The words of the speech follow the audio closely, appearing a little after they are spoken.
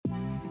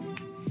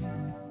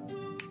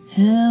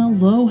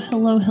Hello,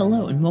 hello,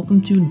 hello, and welcome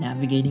to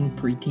Navigating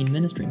Preteen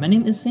Ministry. My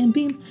name is Sam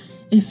Beam,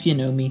 if you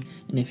know me,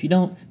 and if you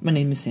don't, my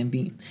name is Sam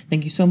Beam.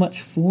 Thank you so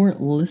much for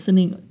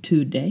listening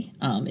today.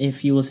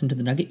 If you listen to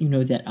the Nugget, you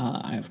know that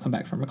I've come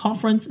back from a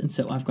conference, and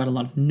so I've got a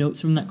lot of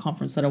notes from that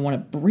conference that I want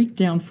to break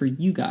down for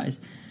you guys,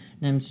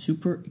 and I'm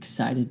super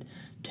excited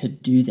to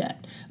do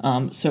that.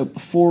 So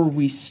before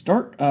we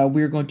start,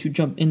 we're going to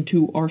jump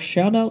into our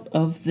shout-out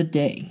of the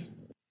day.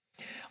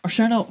 Our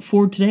shout out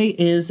for today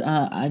is,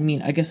 I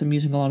guess I'm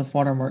using a lot of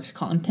Watermark's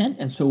content,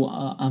 and so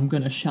I'm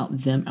going to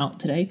shout them out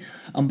today.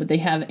 But they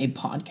have a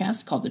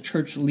podcast called the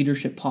Church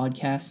Leadership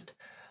Podcast,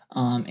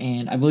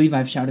 and I believe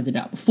I've shouted it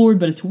out before,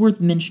 but it's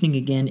worth mentioning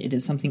again. It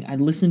is something I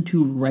listen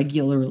to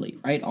regularly,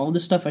 right? All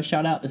the stuff I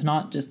shout out is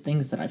not just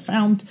things that I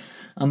found,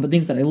 but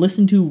things that I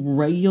listen to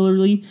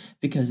regularly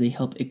because they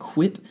help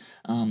equip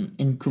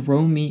and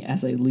grow me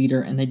as a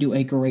leader, and they do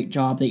a great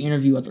job. They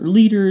interview other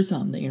leaders,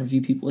 they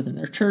interview people within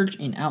their church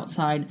and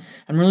outside,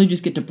 and really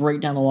just get to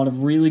break down a lot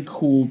of really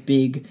cool,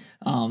 big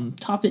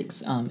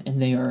topics,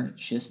 and they are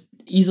just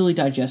easily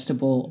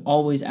digestible,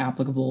 always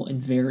applicable,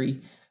 and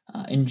very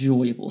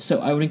enjoyable. So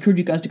I would encourage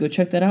you guys to go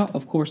check that out.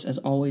 Of course, as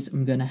always,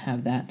 I'm going to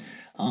have that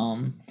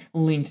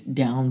linked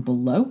down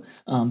below.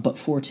 But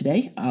for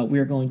today,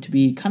 we're going to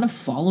be kind of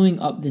following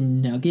up the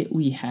nugget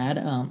we had.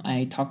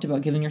 I talked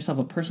about giving yourself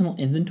a personal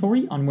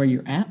inventory on where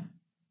you're at.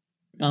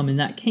 And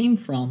that came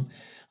from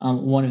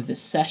one of the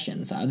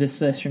sessions. This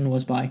session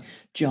was by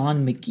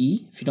John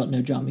McGee. If you don't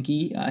know John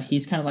McGee,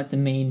 he's kind of like the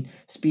main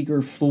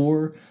speaker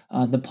for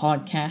the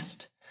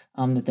podcast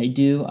that they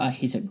do.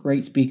 He's a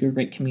great speaker,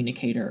 great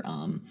communicator,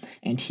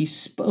 and he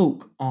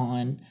spoke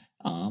on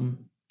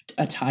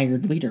a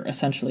tired leader,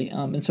 essentially.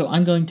 And so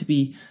I'm going to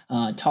be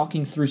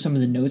talking through some of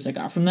the notes I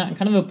got from that and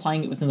kind of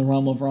applying it within the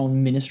realm of our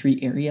own ministry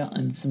area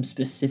and some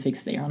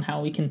specifics there on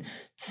how we can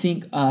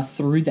think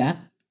through that.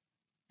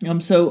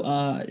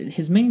 So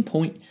his main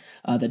point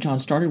that John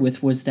started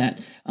with was that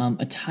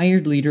a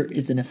tired leader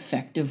is an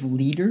effective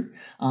leader,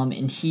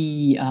 and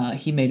he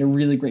made a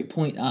really great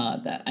point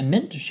that I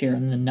meant to share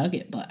in the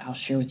nugget, but I'll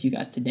share with you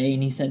guys today.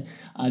 And he said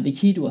the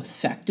key to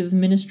effective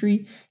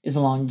ministry is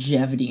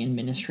longevity in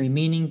ministry,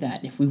 meaning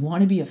that if we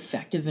want to be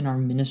effective in our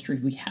ministry,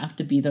 we have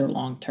to be there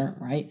long term,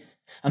 right?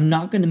 I'm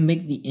not going to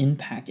make the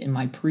impact in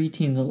my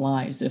preteens'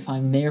 lives if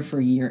I'm there for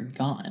a year and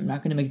gone. I'm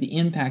not going to make the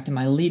impact in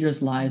my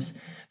leaders' lives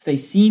if they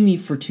see me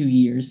for 2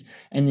 years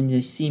and then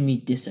they see me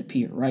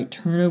disappear, right?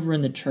 Turnover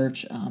in the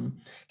church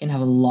can have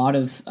a lot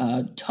of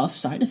tough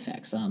side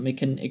effects.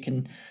 It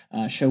can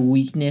show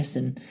weakness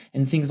and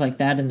things like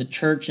that in the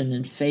church and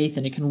in faith,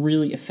 and it can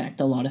really affect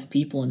a lot of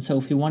people. And so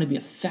if we want to be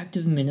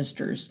effective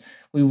ministers,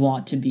 we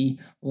want to be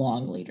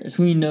long leaders.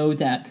 We know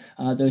that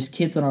those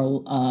kids in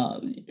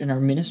our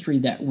ministry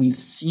that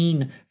we've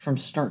seen from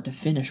start to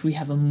finish, we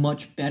have a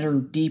much better,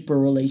 deeper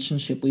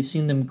relationship. We've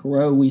seen them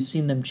grow. We've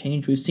seen them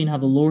change. We've seen how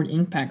the Lord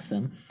impacts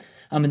them.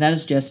 And that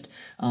is just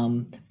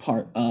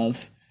part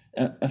of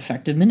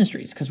effective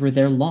ministries because we're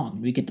there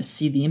long. We get to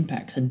see the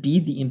impacts and be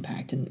the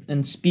impact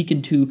and speak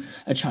into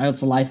a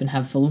child's life and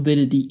have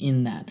validity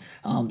in that.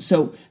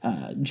 So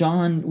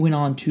John went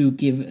on to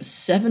give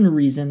 7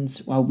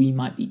 reasons why we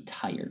might be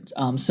tired.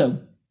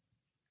 So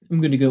I'm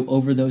going to go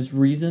over those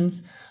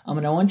reasons,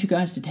 and I want you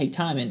guys to take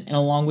time and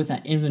along with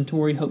that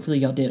inventory, hopefully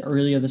y'all did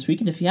earlier this week,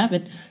 and if you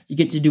haven't, you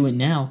get to do it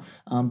now,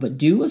 but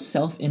do a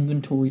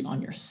self-inventory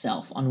on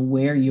yourself, on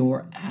where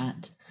you're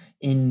at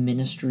in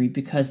ministry,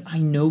 because I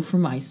know for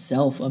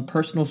myself, a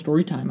personal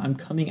story time, I'm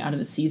coming out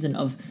of a season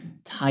of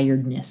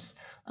tiredness,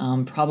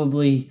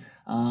 probably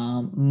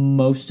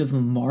most of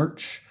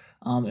March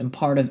and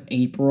part of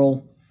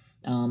April.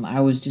 I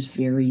was just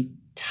very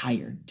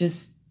tired,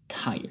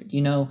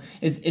 you know.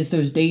 It's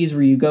those days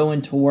where you go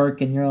into work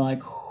and you're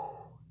like,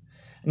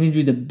 I'm going to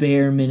do the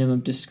bare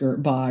minimum to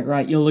skirt by,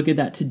 right? You'll look at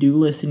that to-do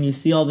list and you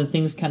see all the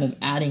things kind of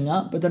adding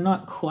up, but they're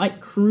not quite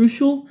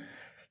crucial.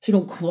 So you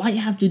don't quite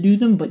have to do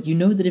them, but you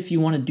know that if you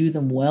want to do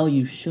them well,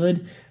 you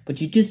should, but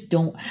you just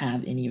don't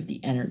have any of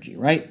the energy,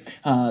 right?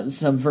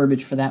 Some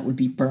verbiage for that would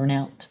be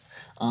burnout.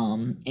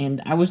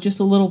 And I was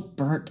just a little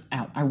burnt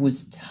out. I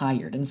was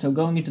tired. And so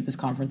going into this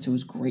conference, it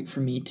was great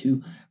for me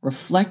to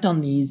reflect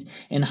on these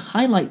and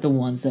highlight the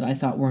ones that I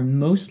thought were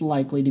most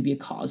likely to be a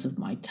cause of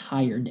my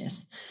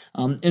tiredness.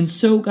 And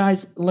so,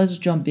 guys, let's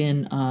jump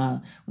in.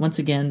 Once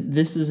again,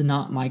 this is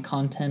not my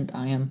content.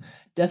 I am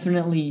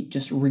definitely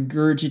just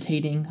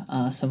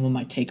regurgitating some of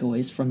my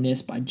takeaways from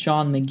this by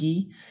John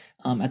McGee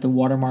at the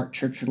Watermark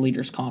Church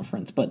Leaders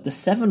Conference. But the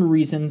 7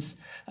 reasons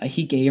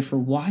he gave for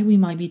why we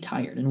might be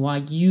tired and why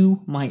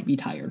you might be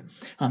tired.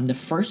 The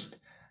first,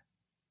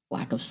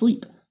 lack of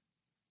sleep.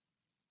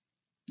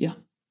 Yeah.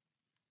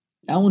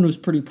 That one was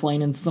pretty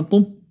plain and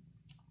simple.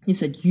 He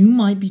said, you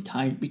might be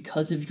tired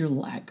because of your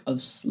lack of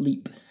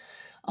sleep.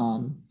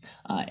 And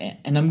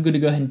I'm going to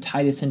go ahead and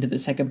tie this into the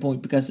second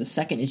point, because the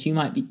second is you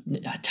might be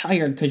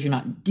tired because you're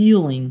not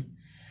dealing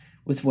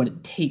with what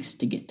it takes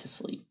to get to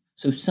sleep.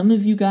 So some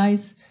of you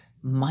guys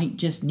might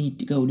just need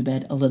to go to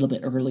bed a little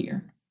bit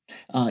earlier.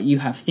 You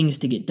have things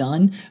to get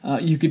done.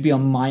 You could be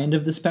on my end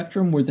of the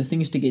spectrum where the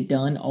things to get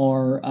done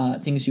are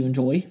things you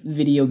enjoy,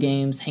 video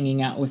games,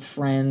 hanging out with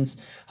friends,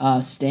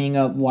 staying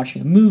up,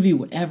 watching a movie,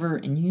 whatever,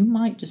 and you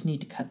might just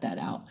need to cut that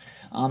out.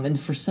 And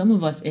for some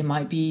of us, it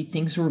might be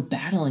things we're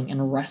battling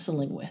and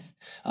wrestling with,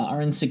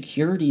 our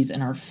insecurities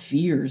and our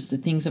fears, the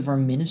things of our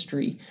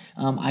ministry.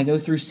 I go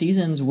through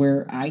seasons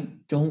where I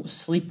don't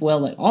sleep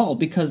well at all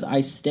because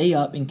I stay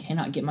up and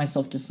cannot get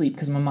myself to sleep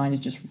because my mind is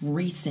just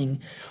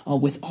racing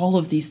with all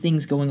of these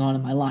things going on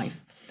in my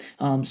life.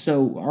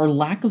 So our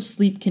lack of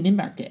sleep can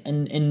impact it.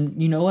 And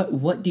you know what?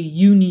 What do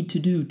you need to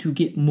do to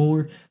get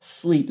more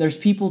sleep? There's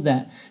people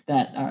that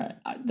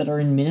are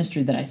in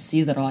ministry that I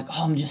see that are like,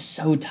 oh, I'm just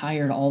so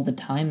tired all the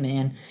time,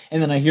 man.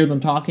 And then I hear them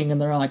talking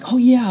and they're like, oh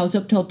yeah, I was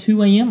up till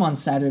 2 a.m. on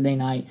Saturday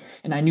night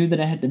and I knew that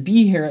I had to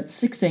be here at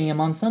 6 a.m.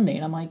 on Sunday.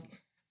 And I'm like,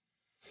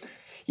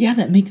 yeah,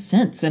 that makes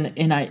sense.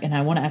 And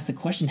I want to ask the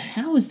question,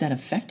 how is that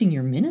affecting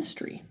your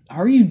ministry?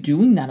 Are you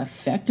doing that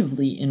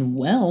effectively and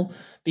well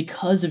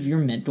because of your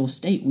mental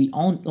state? We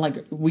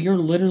are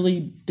literally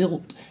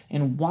built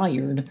and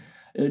wired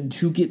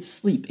to get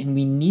sleep, and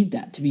we need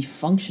that to be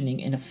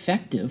functioning and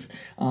effective.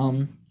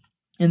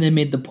 And they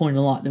made the point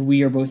a lot that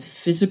we are both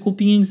physical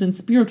beings and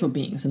spiritual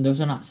beings, and those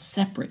are not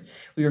separate.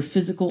 We are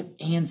physical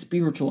and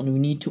spiritual, and we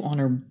need to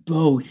honor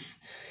both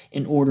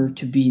in order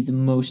to be the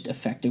most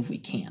effective we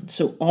can.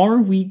 So are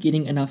we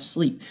getting enough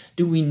sleep?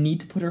 Do we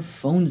need to put our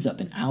phones up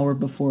an hour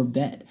before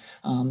bed?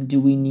 Do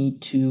we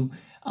need to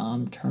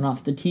turn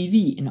off the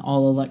TV and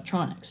all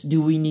electronics?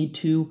 Do we need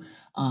to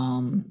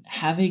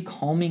have a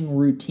calming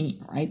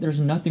routine, right? There's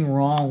nothing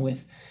wrong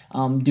with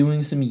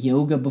doing some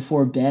yoga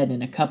before bed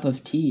and a cup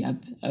of tea.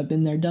 I've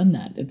been there, done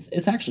that.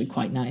 It's actually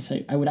quite nice.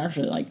 I would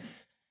actually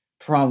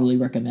probably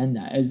recommend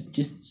that as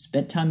just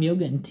bedtime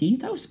yoga and tea.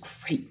 That was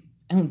great.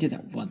 I don't do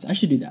that once. I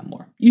should do that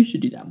more. You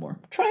should do that more.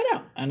 Try it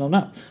out. I don't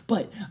know.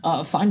 But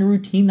find a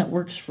routine that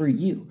works for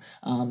you.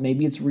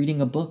 Maybe it's reading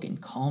a book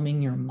and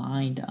calming your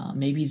mind.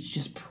 Maybe it's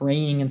just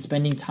praying and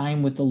spending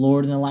time with the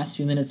Lord in the last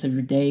few minutes of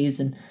your days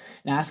and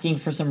asking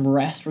for some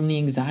rest from the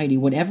anxiety.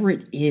 Whatever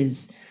it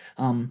is,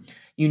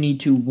 you need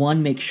to,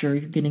 one, make sure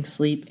you're getting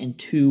sleep, and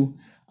two,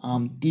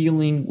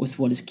 dealing with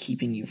what is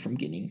keeping you from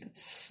getting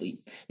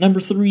sleep. Number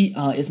 3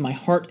 is my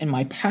heart and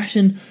my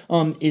passion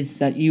is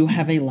that you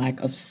have a lack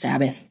of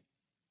Sabbath.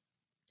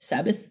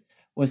 Sabbath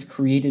was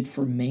created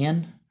for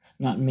man,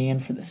 not man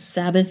for the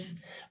Sabbath.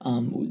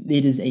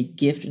 It is a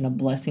gift and a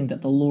blessing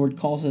that the Lord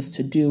calls us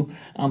to do.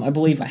 I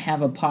believe I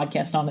have a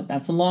podcast on it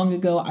that's long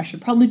ago. I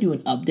should probably do an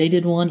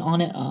updated one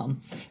on it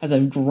as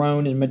I've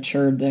grown and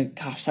matured. That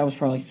was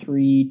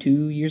probably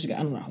 2 years ago. I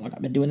don't know how long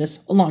I've been doing this.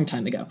 A long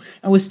time ago.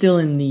 I was still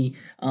in the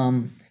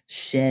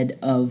shed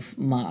of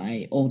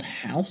my old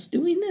house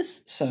doing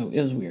this, so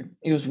it was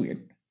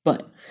weird.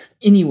 But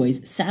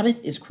anyways,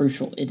 Sabbath is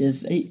crucial. It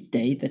is a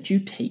day that you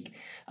take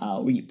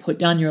where you put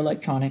down your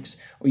electronics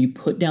or you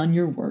put down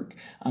your work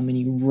and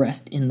you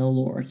rest in the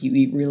Lord. You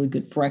eat really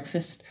good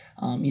breakfast.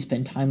 You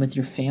spend time with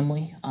your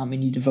family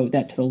and you devote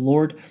that to the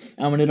Lord.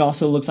 And it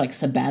also looks like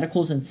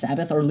sabbaticals and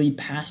Sabbath. Our lead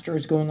pastor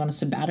is going on a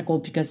sabbatical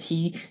because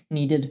he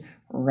needed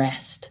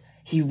rest.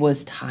 He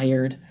was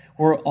tired.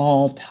 We're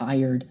all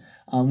tired.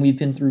 We've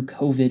been through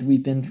COVID.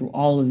 We've been through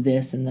all of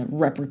this and the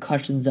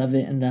repercussions of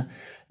it and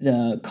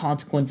the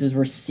consequences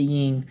we're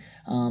seeing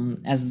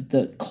as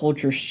the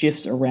culture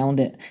shifts around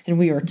it. And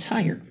we are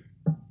tired.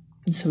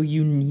 And so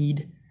you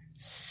need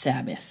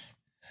Sabbath.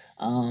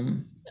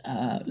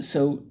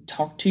 So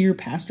talk to your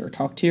pastor.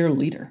 Talk to your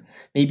leader.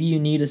 Maybe you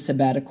need a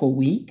sabbatical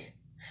week.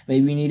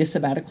 Maybe you need a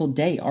sabbatical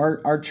day.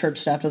 Our church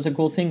staff does a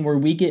cool thing where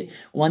we get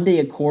one day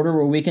a quarter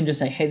where we can just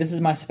say, hey, this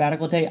is my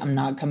sabbatical day. I'm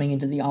not coming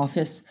into the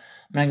office.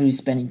 I'm not going to be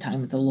spending time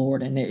with the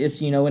Lord. And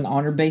it's, an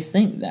honor-based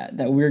thing that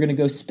we're going to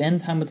go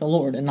spend time with the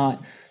Lord and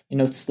not,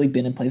 sleep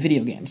in and play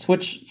video games,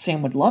 which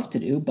Sam would love to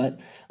do. But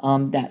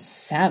that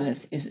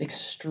Sabbath is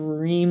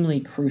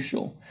extremely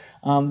crucial.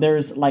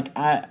 There's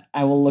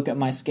I will look at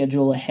my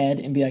schedule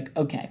ahead and be like,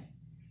 okay,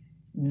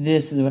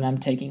 this is when I'm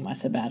taking my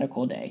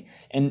sabbatical day.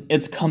 And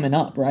it's coming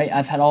up, right?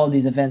 I've had all of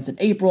these events in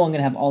April. I'm going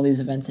to have all these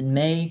events in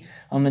May.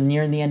 And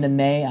near the end of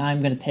May,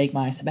 I'm going to take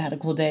my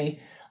sabbatical day.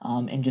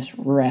 And just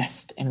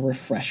rest and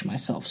refresh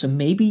myself. So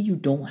maybe you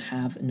don't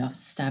have enough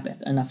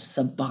Sabbath, enough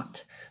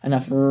Sabbat,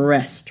 enough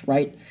rest,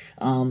 right?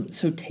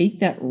 So take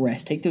that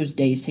rest, take those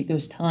days, take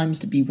those times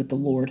to be with the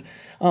Lord.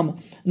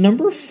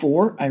 Number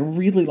 4, I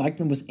really liked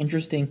and was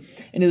interesting,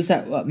 and it was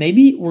that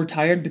maybe we're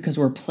tired because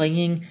we're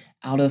playing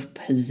out of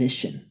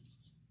position.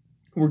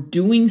 We're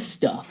doing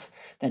stuff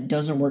that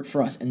doesn't work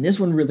for us. And this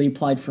one really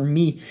applied for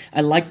me.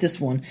 I like this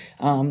one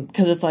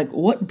because it's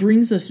what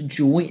brings us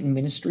joy in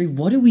ministry?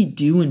 What do we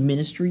do in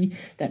ministry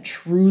that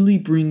truly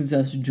brings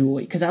us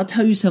joy? Because I'll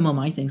tell you some of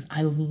my things.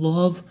 I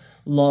love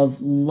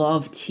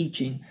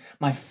teaching.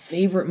 My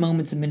favorite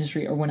moments in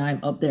ministry are when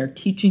I'm up there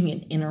teaching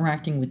and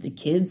interacting with the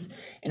kids.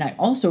 And I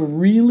also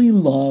really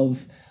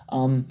love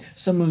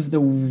some of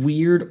the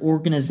weird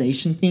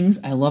organization things.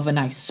 I love a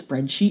nice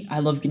spreadsheet. I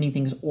love getting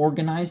things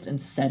organized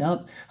and set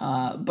up,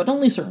 but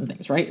only certain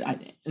things, right?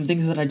 And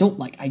things that I don't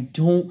like.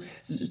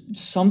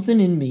 Something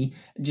in me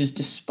just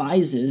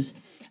despises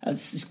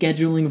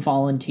scheduling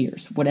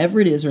volunteers. Whatever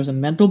it is, there's a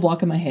mental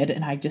block in my head,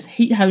 and I just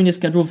hate having to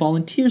schedule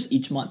volunteers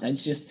each month.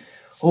 It's just,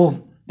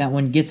 that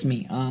one gets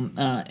me.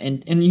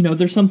 And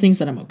there's some things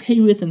that I'm okay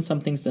with and some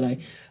things that I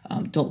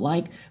don't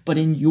like. But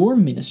in your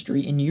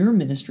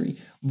ministry,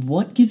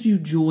 what gives you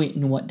joy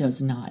and what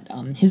does not?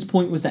 His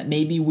point was that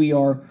maybe we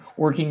are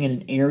working in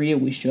an area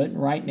we shouldn't,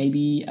 right?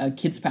 Maybe a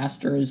kids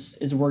pastor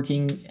is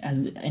working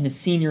in a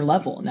senior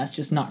level, and that's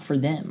just not for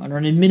them, or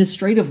an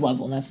administrative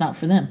level, and that's not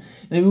for them.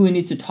 Maybe we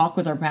need to talk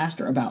with our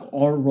pastor about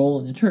our role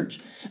in the church.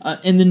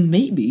 And then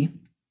maybe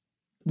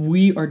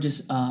we are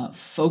just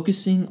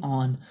focusing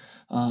on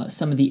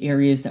some of the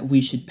areas that we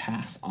should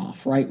pass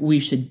off, right? We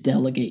should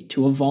delegate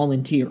to a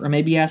volunteer, or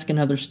maybe ask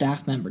another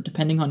staff member,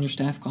 depending on your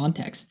staff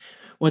context,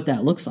 what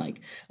that looks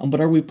like. But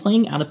are we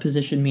playing out of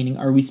position, meaning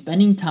are we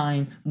spending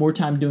more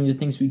time doing the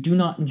things we do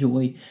not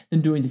enjoy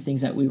than doing the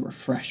things that we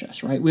refresh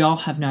us, right? We all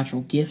have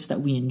natural gifts that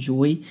we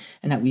enjoy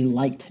and that we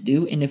like to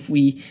do. And if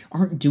we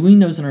aren't doing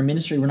those in our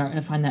ministry, we're not going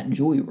to find that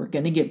joy. We're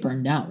going to get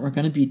burned out. We're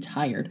going to be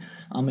tired.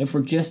 If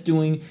we're just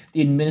doing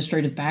the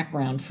administrative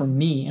background for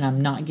me and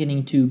I'm not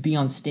getting to be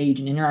on stage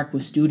and interact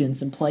with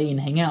students and play and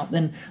hang out,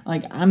 then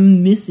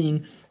I'm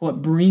missing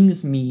what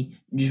brings me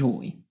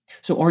joy.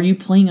 So are you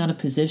playing out of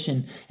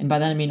position? And by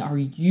that I mean, are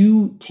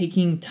you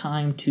taking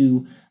time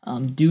to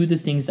do the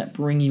things that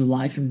bring you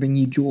life and bring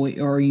you joy,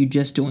 or are you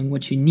just doing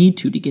what you need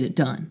to get it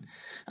done?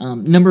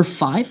 Number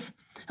 5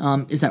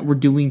 is that we're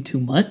doing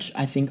too much.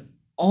 I think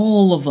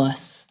all of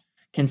us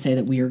can say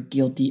that we are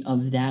guilty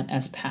of that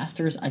as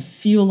pastors. I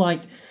feel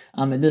like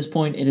at this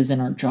point it is in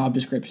our job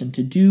description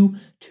to do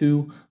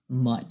too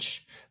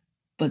much.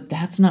 But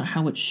that's not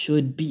how it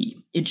should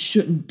be. It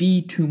shouldn't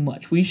be too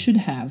much. We should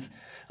have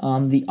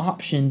the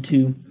option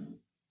to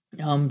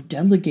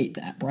delegate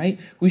that, right?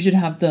 We should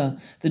have the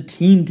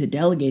team to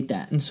delegate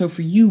that. And so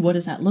for you, what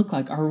does that look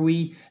like? Are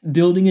we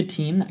building a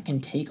team that can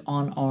take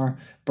on our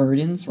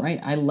burdens, right?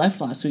 I left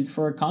last week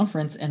for a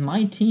conference and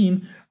my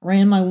team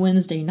ran my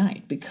Wednesday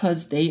night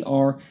because they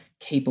are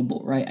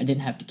capable, right? I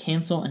didn't have to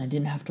cancel and I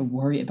didn't have to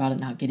worry about it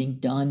not getting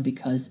done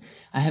because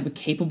I have a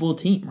capable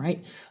team,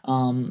 right?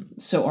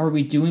 So are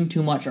we doing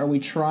too much? Are we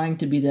trying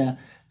to be the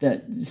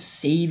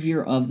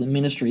savior of the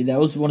ministry? That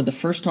was one of the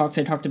first talks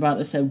I talked about.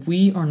 I said,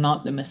 we are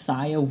not the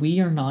Messiah.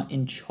 We are not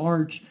in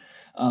charge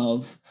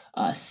of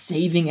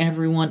saving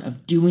everyone,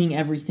 of doing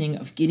everything,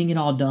 of getting it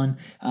all done.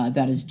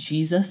 That is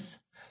Jesus.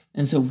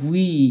 And so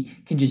we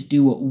can just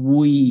do what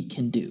we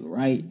can do,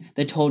 right?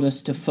 They told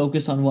us to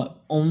focus on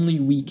what only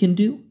we can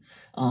do.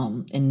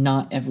 And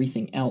not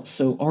everything else.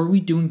 So are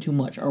we doing too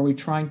much? Are we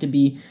trying to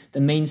be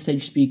the main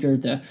stage speaker,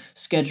 the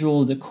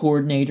schedule, the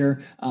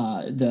coordinator,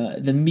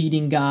 the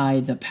meeting guy,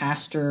 the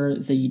pastor,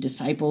 the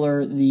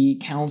discipler, the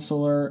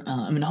counselor?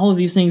 All of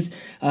these things,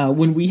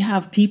 when we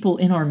have people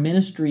in our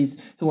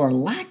ministries who are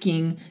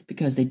lacking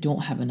because they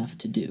don't have enough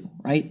to do,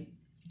 right?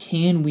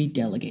 Can we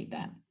delegate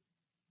that?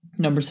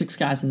 Number 6,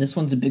 guys, and this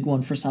one's a big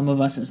one for some of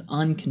us, is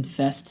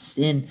unconfessed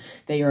sin.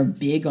 They are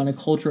big on a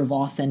culture of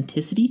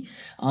authenticity.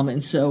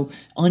 And so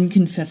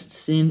unconfessed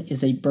sin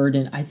is a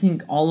burden. I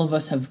think all of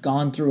us have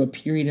gone through a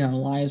period in our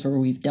lives where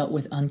we've dealt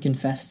with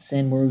unconfessed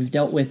sin, where we've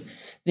dealt with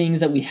things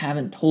that we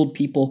haven't told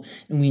people,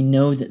 and we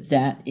know that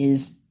that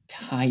is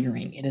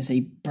tiring. It is a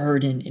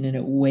burden, and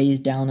it weighs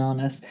down on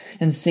us.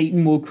 And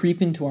Satan will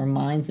creep into our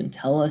minds and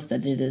tell us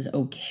that it is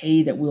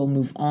okay, that we'll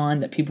move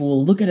on, that people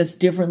will look at us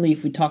differently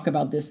if we talk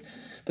about this.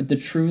 But the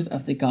truth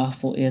of the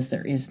gospel is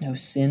there is no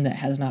sin that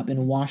has not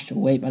been washed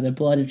away by the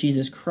blood of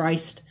Jesus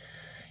Christ.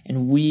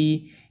 And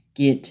we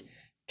get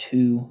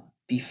to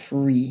be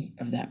free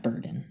of that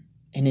burden.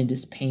 And it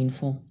is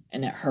painful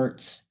and it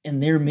hurts.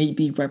 And there may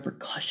be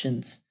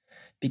repercussions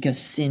because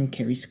sin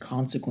carries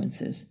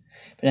consequences.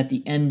 But at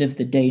the end of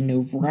the day,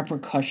 no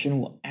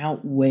repercussion will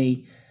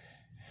outweigh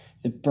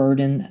the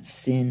burden that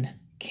sin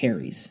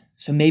carries.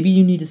 So maybe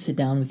you need to sit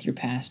down with your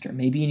pastor.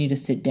 Maybe you need to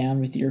sit down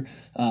with your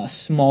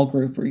small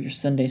group or your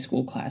Sunday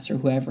school class or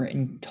whoever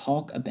and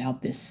talk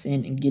about this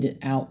sin and get it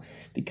out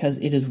because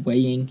it is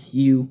weighing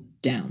you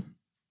down.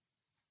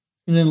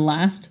 And then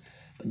last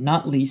but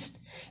not least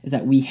is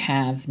that we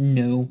have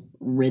no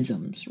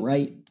rhythms,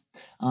 right?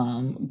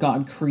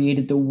 God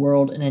created the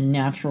world in a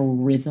natural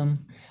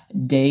rhythm,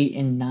 day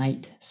and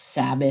night,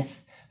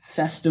 Sabbath,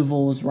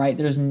 festivals, right?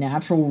 There's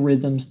natural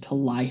rhythms to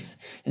life,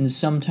 and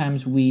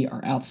sometimes we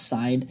are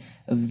outside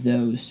of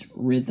those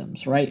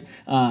rhythms, right?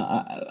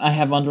 I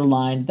have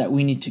underlined that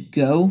we need to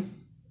go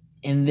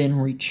and then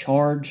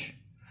recharge,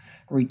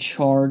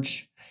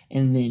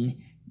 and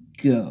then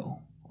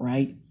go,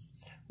 right?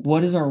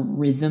 What is our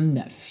rhythm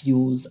that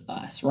fuels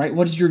us, right?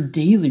 What is your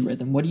daily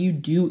rhythm? What do you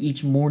do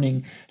each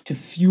morning to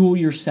fuel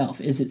yourself?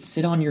 Is it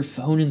sit on your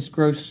phone and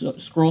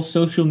scroll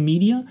social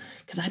media?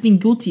 Because I've been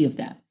guilty of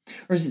that.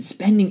 Or is it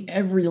spending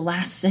every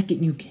last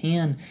second you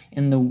can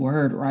in the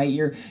Word, right?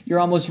 You're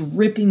almost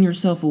ripping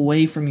yourself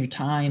away from your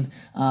time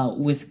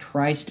with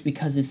Christ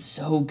because it's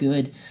so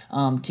good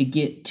to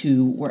get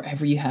to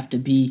wherever you have to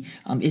be.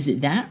 Is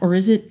it that, or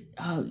is it,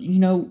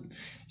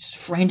 just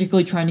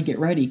frantically trying to get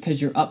ready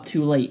because you're up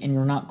too late and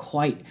you're not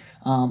quite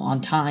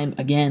on time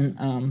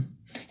again,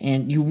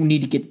 and you need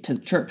to get to the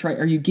church, right?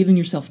 Are you giving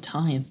yourself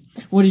time?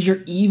 What does your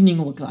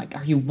evening look like?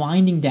 Are you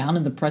winding down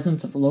in the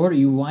presence of the Lord? Are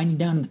you winding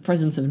down in the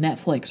presence of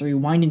Netflix? Are you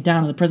winding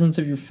down in the presence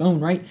of your phone,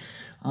 right?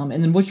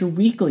 And then what's your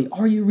weekly?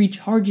 Are you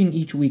recharging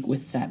each week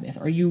with Sabbath?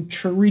 Are you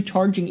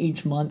recharging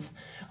each month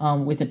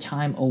with a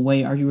time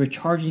away? Are you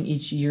recharging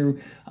each year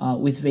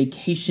with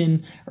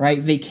vacation, right?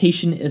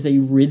 Vacation is a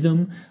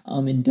rhythm,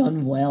 and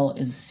done well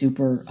is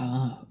super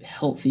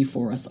healthy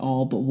for us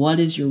all. But what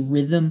is your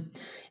rhythm,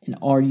 and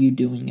are you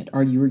doing it?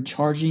 Are you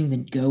recharging,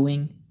 then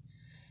going,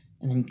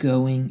 and then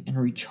going and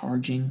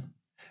recharging?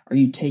 Are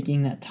you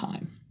taking that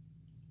time?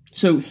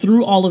 So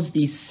through all of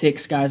these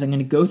 6, guys, I'm going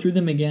to go through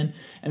them again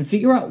and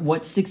figure out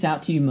what sticks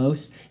out to you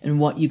most and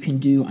what you can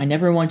do. I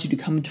never want you to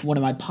come to one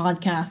of my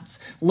podcasts,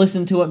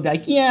 listen to it, and be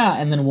like, yeah,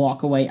 and then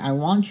walk away. I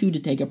want you to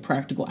take a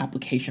practical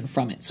application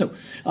from it. So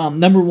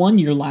number 1,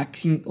 you're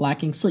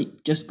lacking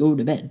sleep. Just go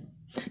to bed.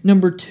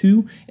 Number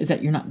 2 is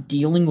that you're not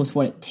dealing with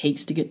what it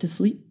takes to get to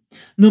sleep.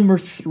 Number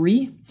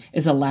 3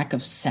 is a lack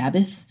of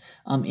Sabbath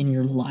in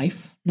your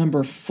life.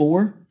 Number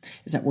 4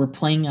 is that we're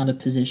playing out of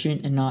position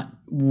and not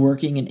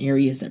working in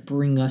areas that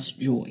bring us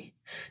joy.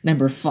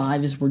 Number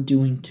 5 is we're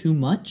doing too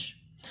much.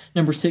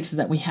 Number 6 is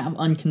that we have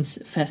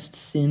unconfessed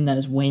sin that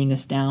is weighing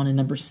us down. And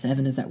number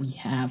 7 is that we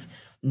have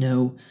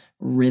no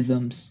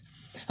rhythms.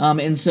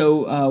 And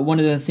so one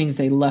of the things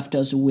they left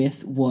us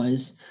with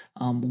was,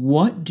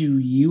 what do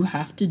you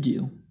have to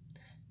do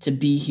to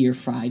be here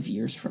 5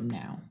 years from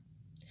now?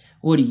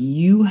 What do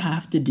you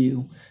have to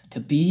do to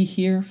be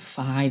here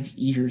 5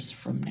 years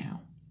from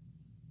now?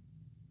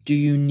 Do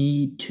you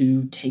need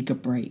to take a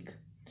break?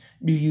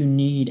 Do you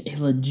need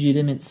a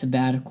legitimate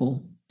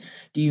sabbatical?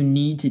 Do you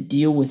need to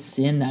deal with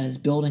sin that is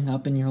building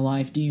up in your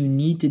life? Do you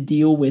need to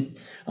deal with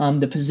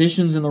the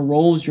positions and the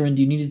roles you're in?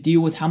 Do you need to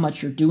deal with how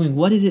much you're doing?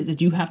 What is it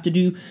that you have to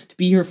do to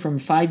be here from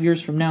 5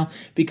 years from now?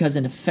 Because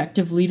an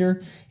effective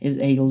leader is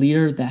a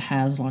leader that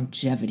has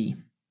longevity.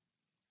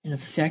 An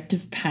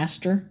effective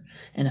pastor,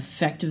 an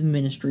effective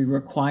ministry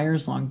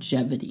requires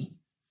longevity.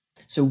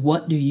 So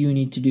what do you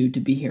need to do to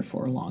be here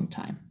for a long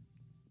time?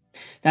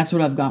 That's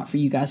what I've got for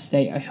you guys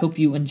today. I hope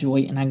you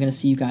enjoy, and I'm going to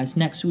see you guys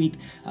next week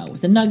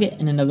with a nugget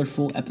and another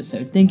full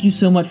episode. Thank you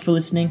so much for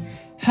listening.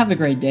 Have a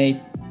great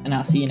day, and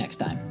I'll see you next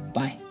time.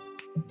 Bye.